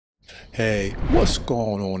Hey, what's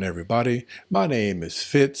going on, everybody? My name is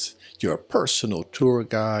Fitz, your personal tour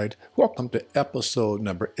guide. Welcome to episode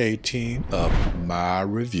number 18 of my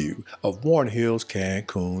review of Warren Hill's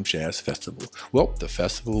Cancun Jazz Festival. Well, the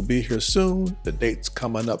festival will be here soon. The date's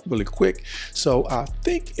coming up really quick, so I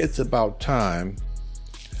think it's about time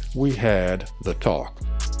we had the talk.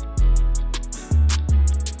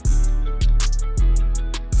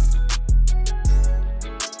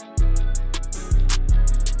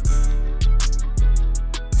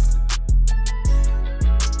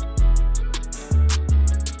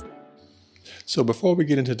 So before we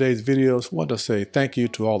get into today's videos, I want to say thank you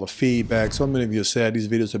to all the feedback. So many of you said these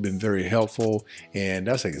videos have been very helpful, and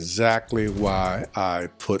that's exactly why I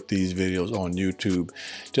put these videos on YouTube,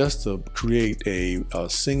 just to create a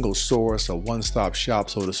single source, a one-stop shop,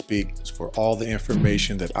 so to speak, for all the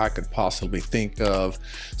information that I could possibly think of,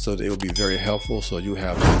 so that it will be very helpful, so you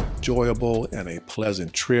have an enjoyable and a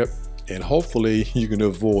pleasant trip. And hopefully you can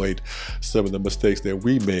avoid some of the mistakes that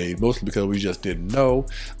we made, mostly because we just didn't know.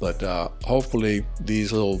 But hopefully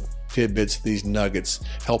these little tidbits, these nuggets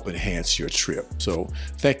help enhance your trip. So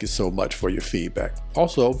thank you so much for your feedback.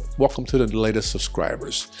 Also, welcome to the latest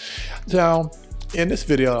subscribers. Now, in this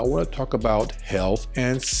video, I want to talk about health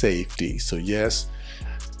and safety. So yes,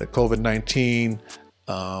 the COVID-19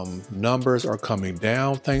 numbers are coming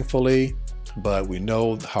down, thankfully. But we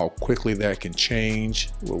know how quickly that can change.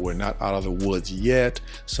 We're not out of the woods yet.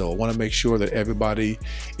 So I want to make sure that everybody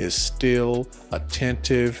is still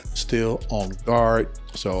attentive, still on guard.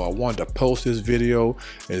 So I wanted to post this video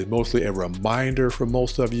as mostly a reminder for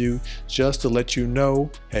most of you, just to let you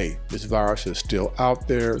know, hey, this virus is still out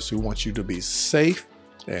there. So we want you to be safe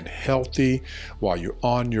and healthy while you're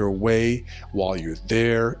on your way, while you're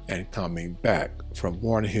there and coming back from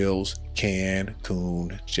Warren Hill's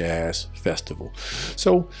Cancun Jazz Festival.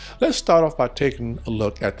 So let's start off by taking a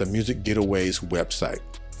look at the Music Getaways website.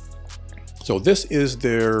 So this is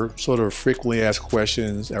their sort of frequently asked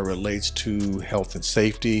questions that relates to health and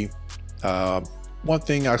safety. One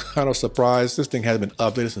thing I kind of surprised, this thing has been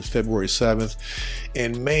updated since February 7th.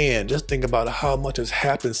 And man, just think about how much has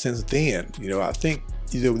happened since then. You know, I think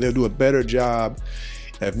they'll do a better job,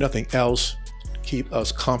 if nothing else, keep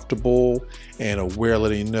us comfortable and aware,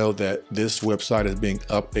 letting you know that this website is being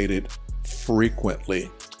updated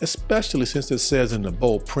frequently, especially since it says in the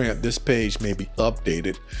bold print, this page may be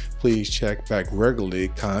updated. Please check back regularly.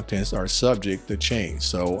 Contents are subject to change.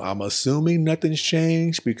 So I'm assuming nothing's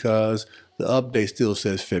changed because the update still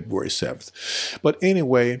says February 7th. But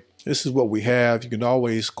anyway, this is what we have. You can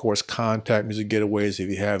always, of course, contact Music Getaways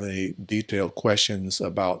if you have any detailed questions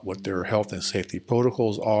about what their health and safety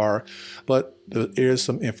protocols are. But there is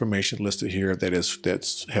some information listed here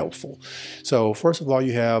that's helpful. So first of all,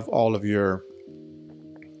 you have all of your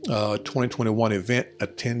 2021 event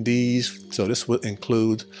attendees. So this would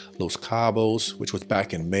include Los Cabos, which was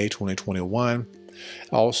back in May 2021.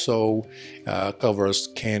 Also covers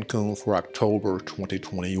Cancun for October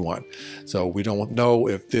 2021. So we don't know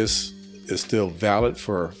if this is still valid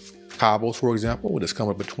for Cabos, for example, that's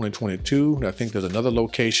coming up in 2022. And I think there's another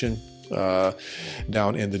location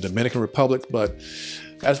down in the Dominican Republic, but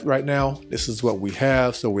as right now, this is what we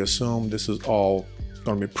have. So we assume this is all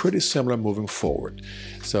going to be pretty similar moving forward.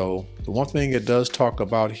 So the one thing it does talk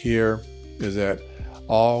about here is that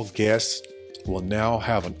all guests will now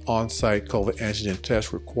have an on-site COVID antigen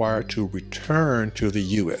test required to return to the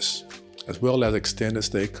U.S., as well as extended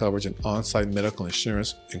stay coverage and on-site medical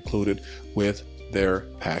insurance included with their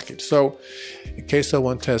package. So in case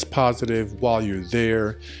someone tests positive while you're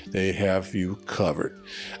there, they have you covered.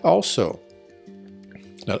 Also,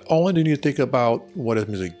 not only do you need to think about what is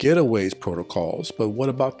Music Getaways protocols, but what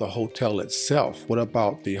about the hotel itself? What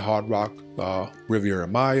about the Hard Rock Riviera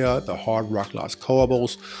Maya, the Hard Rock Los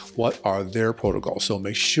Cabos? What are their protocols? So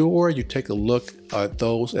make sure you take a look at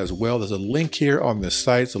those as well. There's a link here on the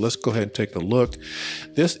site, so let's go ahead and take a look.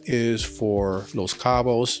 This is for Los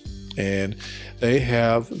Cabos, and they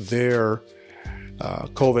have their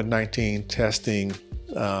COVID-19 testing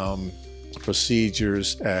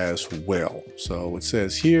procedures as well. So it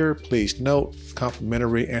says here, please note,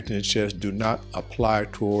 complimentary antigen tests do not apply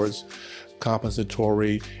towards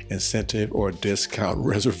compensatory incentive or discount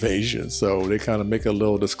reservations. So they kind of make a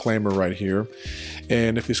little disclaimer right here.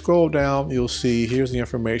 And if you scroll down, you'll see here's the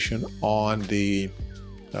information on the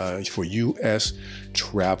for U.S.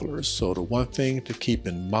 travelers. So the one thing to keep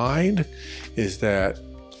in mind is that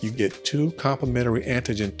you get 2 complimentary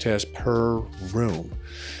antigen tests per room.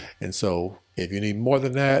 And so if you need more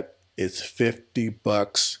than that, it's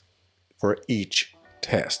 $50 for each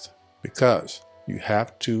test, because you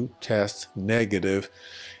have to test negative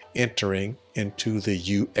entering into the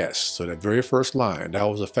U.S. So that very first line, that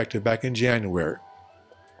was effective back in January.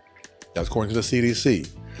 That's according to the CDC.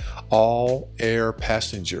 All air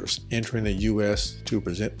passengers entering the U.S.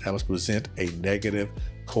 must present a negative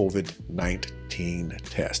COVID-19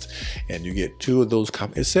 test. And you get 2 of those.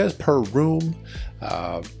 It says per room.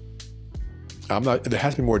 There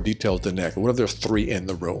has to be more details than that. What if there's 3 in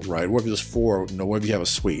the room, right? What if there's 4? What if you have a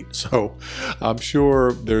suite? So I'm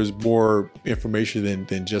sure there's more information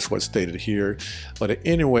than just what's stated here. But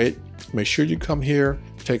anyway, make sure you come here,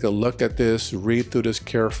 take a look at this, read through this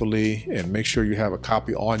carefully, and make sure you have a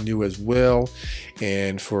copy on you as well.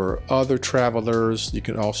 And for other travelers, you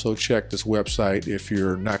can also check this website. If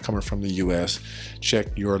you're not coming from the US,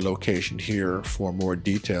 check your location here for more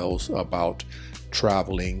details about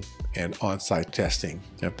traveling and on-site testing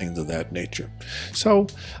and things of that nature. So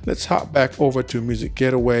let's hop back over to Music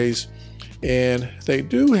Getaways, and they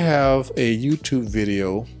do have a YouTube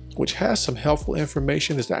video which has some helpful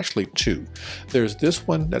information. There's actually 2. There's this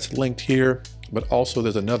one that's linked here, but also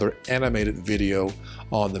there's another animated video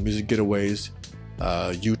on the Music Getaways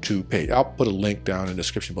YouTube page. I'll put a link down in the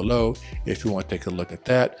description below if you want to take a look at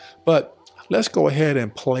that. But let's go ahead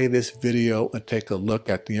and play this video and take a look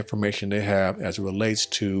at the information they have as it relates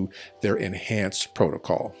to their enhanced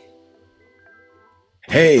protocol.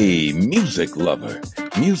 Hey, music lover!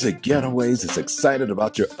 Music Getaways is excited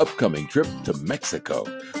about your upcoming trip to Mexico,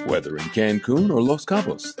 whether in Cancun or Los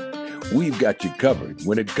Cabos. We've got you covered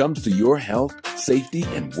when it comes to your health, safety,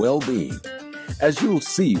 and well-being. As you'll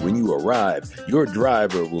see when you arrive, your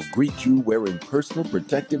driver will greet you wearing personal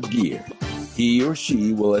protective gear. He or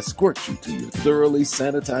she will escort you to your thoroughly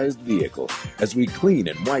sanitized vehicle as we clean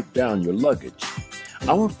and wipe down your luggage.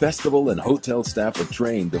 Our festival and hotel staff are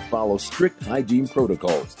trained to follow strict hygiene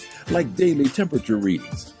protocols like daily temperature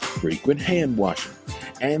readings, frequent hand washing,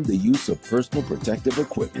 and the use of personal protective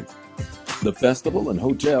equipment. The festival and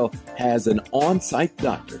hotel has an on-site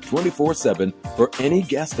doctor 24/7 for any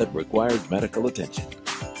guest that requires medical attention.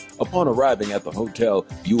 Upon arriving at the hotel,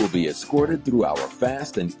 you will be escorted through our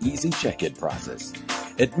fast and easy check-in process,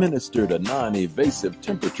 administered a non-invasive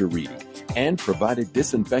temperature reading, and provided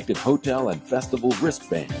disinfected hotel and festival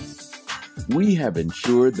wristbands. We have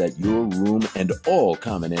ensured that your room and all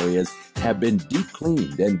common areas have been deep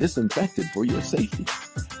cleaned and disinfected for your safety.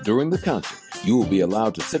 During the concert, you will be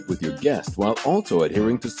allowed to sit with your guest while also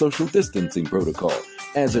adhering to social distancing protocol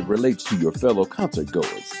as it relates to your fellow concert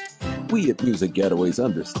goers. We at Music Getaways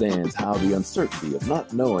understands how the uncertainty of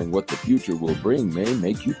not knowing what the future will bring may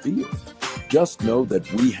make you feel. Just know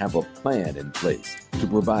that we have a plan in place to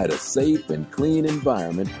provide a safe and clean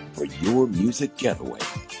environment for your music getaway.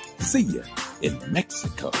 See ya in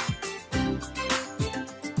Mexico.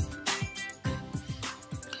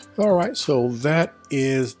 All right, so that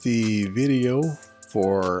is the video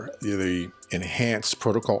for the enhanced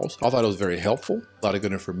protocols. I thought it was very helpful. A lot of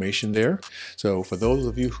good information there. So for those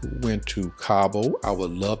of you who went to Cabo, I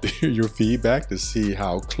would love to hear your feedback to see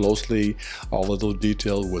how closely all of those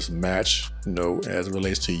details was matched, as it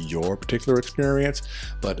relates to your particular experience.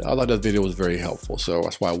 But I thought that video was very helpful, so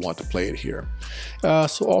that's why I want to play it here.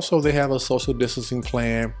 So also they have a social distancing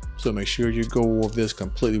plan, so make sure you go over this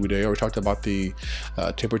completely. We already talked about the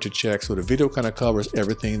temperature check, so the video kind of covers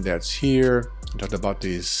everything that's here. We talked about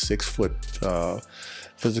the 6-foot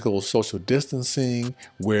physical social distancing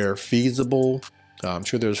where feasible. I'm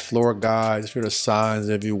sure there's floor guides, I'm sure there's signs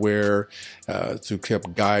everywhere to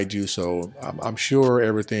help guide you. So I'm sure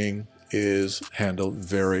everything is handled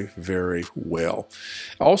very, very well.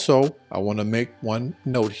 Also, I want to make one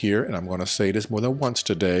note here, and I'm going to say this more than once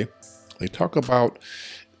today. They talk about,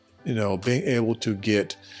 being able to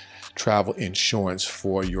get travel insurance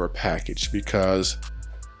for your package, because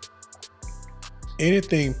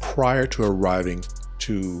anything prior to arriving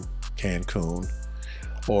to Cancun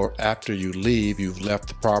or after you leave, you've left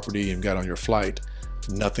the property and got on your flight,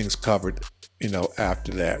 nothing's covered,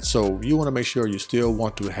 after that. So you want to make sure you still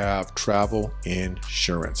want to have travel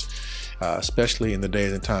insurance, especially in the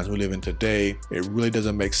days and times we live in today. It really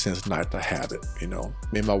doesn't make sense not to have it.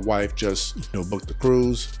 Me and my wife just, booked the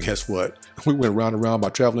cruise. Guess what? We went round and round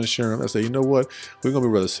about travel insurance. I said, you know what? We're going to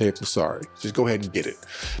be rather safe than sorry. Just go ahead and get it,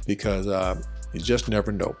 because you just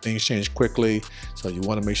never know. Things change quickly, so you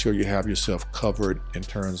want to make sure you have yourself covered in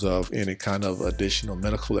terms of any kind of additional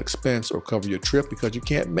medical expense, or cover your trip because you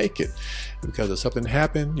can't make it. Because if something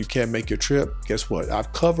happened, you can't make your trip, guess what?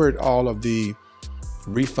 I've covered all of the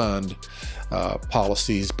refund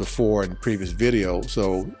policies before in previous videos.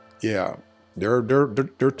 So yeah, they're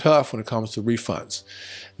tough when it comes to refunds.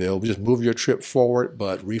 They'll just move your trip forward,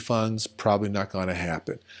 but refunds probably not going to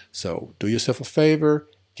happen. So do yourself a favor,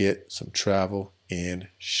 get some travel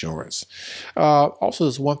insurance. Also,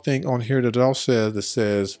 there's one thing on here that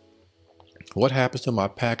says, what happens to my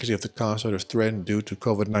package if the concert is threatened due to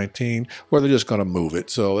COVID-19? Well, they're just going to move it.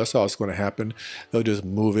 So that's all that's going to happen. They'll just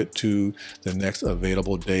move it to the next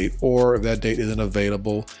available date. Or if that date isn't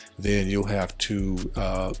available, then you'll have to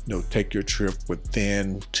take your trip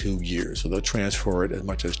within 2 years. So they'll transfer it as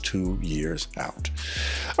much as 2 years out.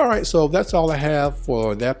 All right, so that's all I have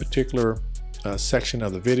for that particular section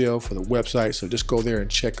of the video for the website. So just go there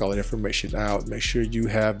and check all the information out. Make sure you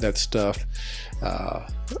have that stuff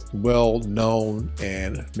well known,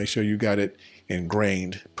 and make sure you got it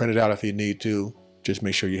ingrained. Print it out if you need to. Just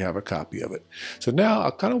make sure you have a copy of it. So now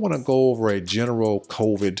I kind of want to go over a general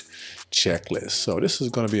COVID checklist. So this is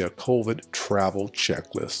going to be a COVID travel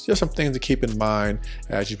checklist. Just some things to keep in mind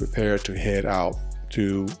as you prepare to head out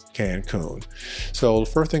to Cancun. So the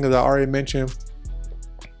first thing, as I already mentioned,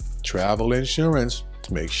 travel insurance.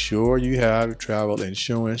 Make sure you have travel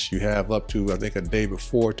insurance. You have up to, I think, a day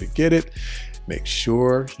before to get it. Make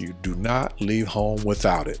sure you do not leave home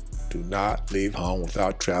without it. Do not leave home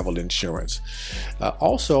without travel insurance.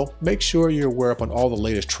 Also, make sure you're aware on all the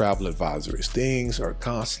latest travel advisories. Things are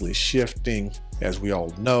constantly shifting, as we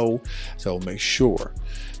all know. So make sure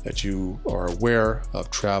that you are aware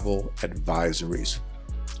of travel advisories.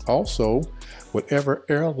 Also, whatever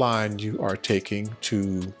airline you are taking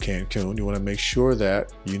to Cancun, you want to make sure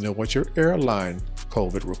that you know what your airline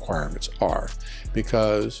COVID requirements are,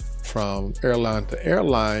 because from airline to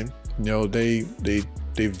airline, they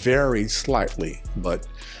vary slightly, but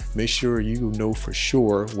make sure you know for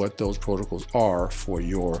sure what those protocols are for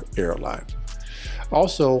your airline.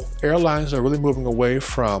 Also, airlines are really moving away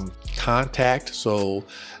from contact, so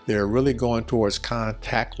they're really going towards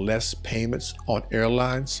contactless payments on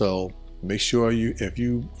airlines. So make sure if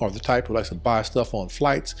you are the type who likes to buy stuff on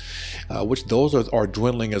flights, which those are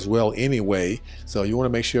dwindling as well anyway. So you want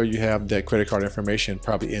to make sure you have that credit card information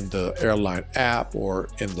probably in the airline app or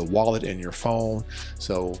in the wallet in your phone.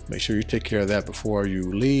 So make sure you take care of that before you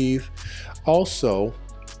leave. Also,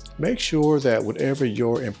 make sure that whatever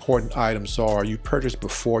your important items are, you purchase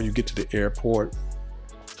before you get to the airport.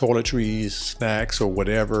 Toiletries, snacks, or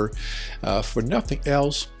whatever. For nothing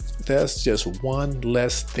else, that's just one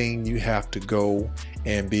less thing you have to go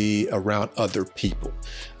and be around other people.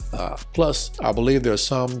 Plus, I believe there are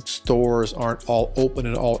some stores aren't all open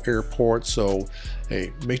in all airports. So,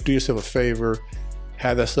 hey, do yourself a favor.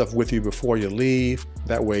 Have that stuff with you before you leave.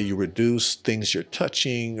 That way you reduce things you're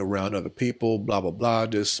touching around other people, blah, blah, blah.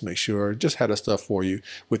 Just make sure, just have that stuff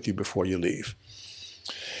with you before you leave.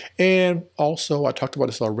 And also, I talked about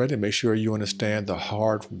this already, make sure you understand the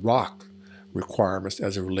hard rock requirements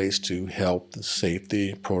as it relates to health and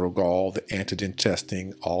safety protocol, the antigen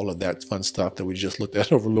testing, all of that fun stuff that we just looked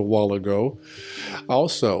at over a little while ago.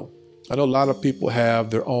 Also, I know a lot of people have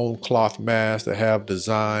their own cloth masks that have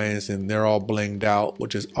designs and they're all blinged out,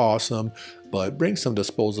 which is awesome, but bring some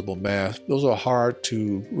disposable masks. Those are hard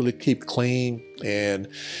to really keep clean, and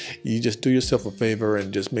you just do yourself a favor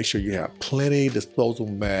and just make sure you have plenty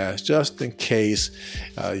disposable masks just in case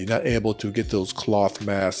you're not able to get those cloth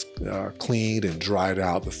masks cleaned and dried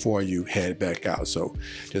out before you head back out. So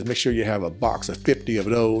just make sure you have a box of 50 of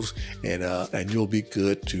those, and you'll be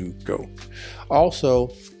good to go.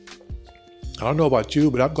 Also, I don't know about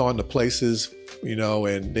you, but I've gone to places,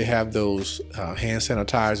 and they have those hand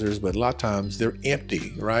sanitizers, but a lot of times they're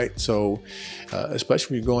empty, right? So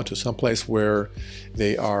especially when you go into some place where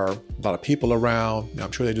they are a lot of people around,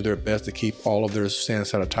 I'm sure they do their best to keep all of their hand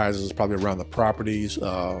sanitizers probably around the properties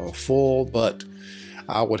full, but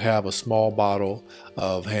I would have a small bottle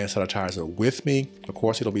of hand sanitizer with me. Of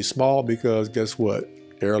course, it'll be small because guess what?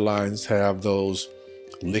 Airlines have those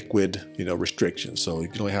liquid, restrictions. So you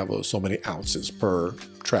can only have so many ounces per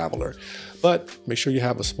traveler. But make sure you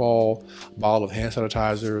have a small bottle of hand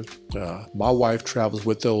sanitizer. My wife travels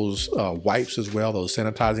with those wipes as well, those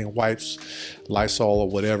sanitizing wipes, Lysol or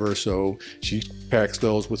whatever. So she packs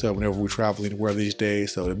those with her whenever we travel anywhere these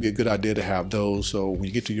days. So it'd be a good idea to have those. So when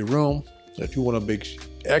you get to your room, if you want to be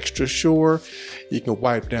extra sure, you can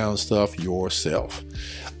wipe down stuff yourself.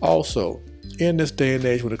 Also, in this day and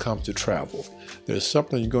age when it comes to travel, there's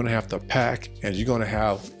something you're going to have to pack, and you're going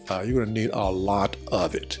to need a lot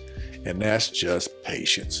of it, and that's just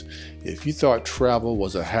patience. If you thought travel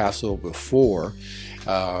was a hassle before,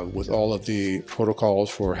 with all of the protocols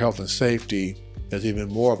for health and safety, there's even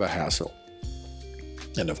more of a hassle.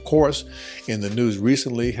 And of course, in the news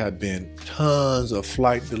recently have been tons of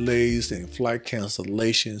flight delays and flight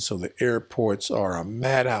cancellations. So the airports are a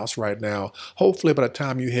madhouse right now. Hopefully by the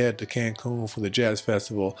time you head to Cancun for the Jazz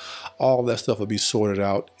Festival, all that stuff will be sorted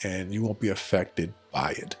out and you won't be affected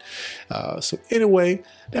buy it. So anyway,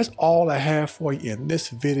 that's all I have for you in this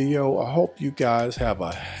video. I hope you guys have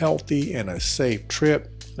a healthy and a safe trip.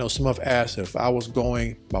 You know, some have asked if I was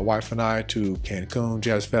going, my wife and I, to Cancun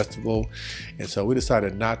Jazz Festival, and so we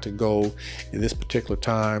decided not to go in this particular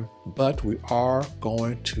time, but we are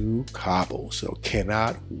going to Cabo, so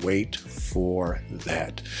cannot wait for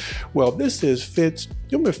that. Well, this is Fitz.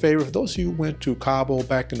 Do me a favor, for those of you who went to Cabo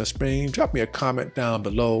back in the spring, drop me a comment down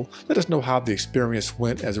below. Let us know how the experience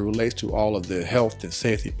went as it relates to all of the health and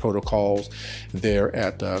safety protocols there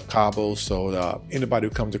at Cabo. So anybody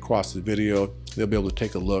who comes across the video, they'll be able to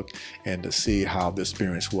take a look and to see how the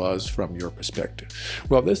experience was from your perspective.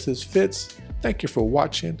 Well, this is Fitz. Thank you for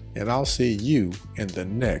watching, and I'll see you in the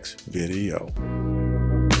next video.